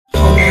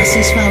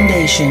Genesis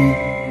Foundation.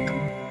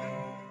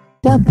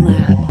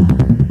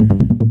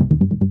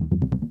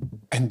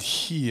 And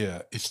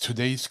here is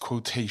today's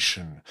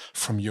quotation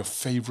from your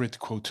favorite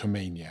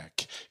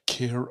Quotomaniac,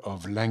 care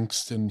of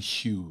Langston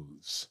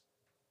Hughes.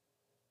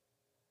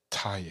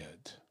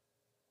 Tired.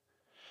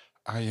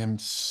 I am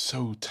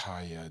so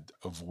tired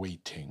of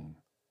waiting,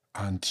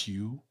 aren't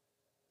you?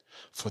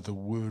 For the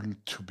world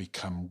to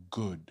become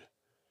good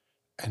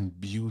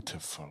and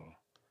beautiful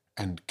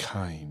and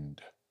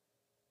kind.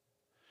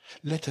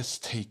 Let us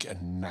take a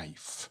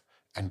knife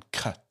and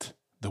cut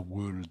the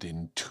world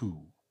in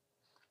two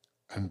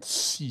and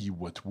see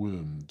what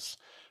worms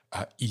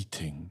are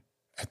eating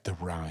at the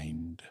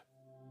rind.